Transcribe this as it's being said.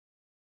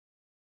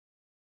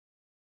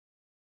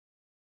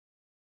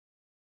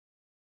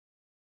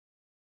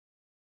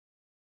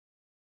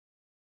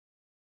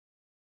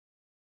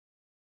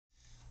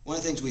One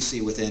of the things we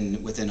see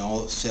within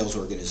all sales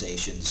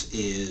organizations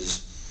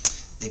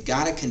is they've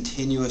got to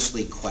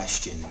continuously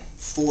question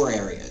 4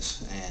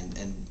 areas,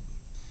 and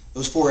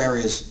those 4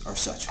 areas are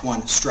such.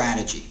 1,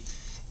 strategy.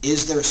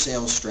 Is their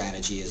sales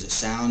strategy as it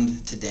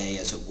sound today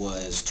as it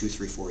was 2,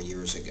 3, 4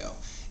 years ago?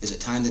 Is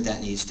it time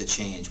that needs to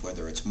change,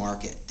 whether it's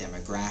market,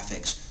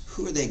 demographics,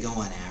 who are they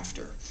going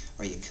after?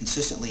 Are you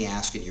consistently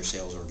asking your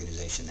sales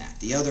organization that?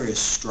 The other is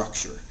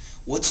structure.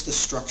 What's the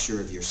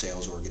structure of your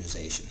sales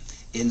organization?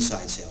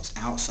 Inside sales,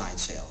 outside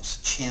sales,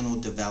 channel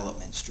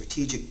development,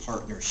 strategic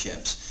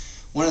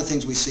partnerships. One of the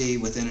things we see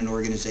within an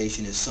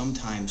organization is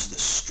sometimes the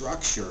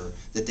structure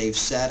that they've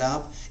set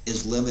up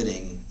is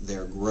limiting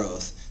their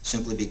growth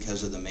simply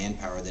because of the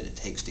manpower that it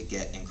takes to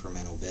get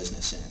incremental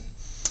business in.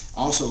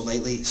 Also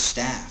lately,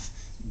 staff.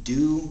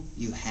 Do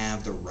you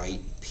have the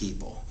right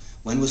people?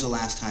 When was the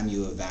last time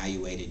you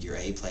evaluated your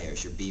A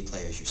players, your B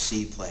players, your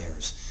C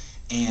players,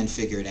 and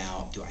figured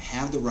out, do I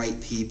have the right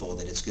people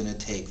that it's going to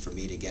take for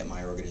me to get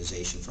my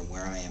organization from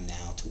where I am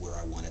now to where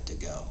I want it to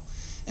go?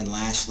 And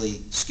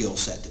lastly, skill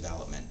set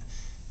development.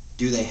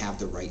 Do they have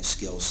the right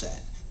skill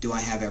set? Do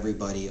I have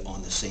everybody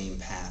on the same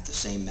path, the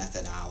same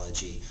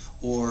methodology,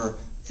 or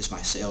is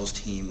my sales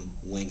team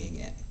winging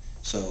it?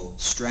 So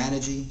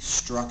strategy,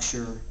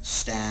 structure,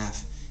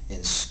 staff,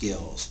 and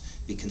skills.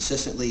 Be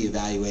consistently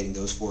evaluating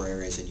those 4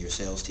 areas in your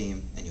sales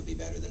team, and you'll be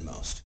better than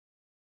most.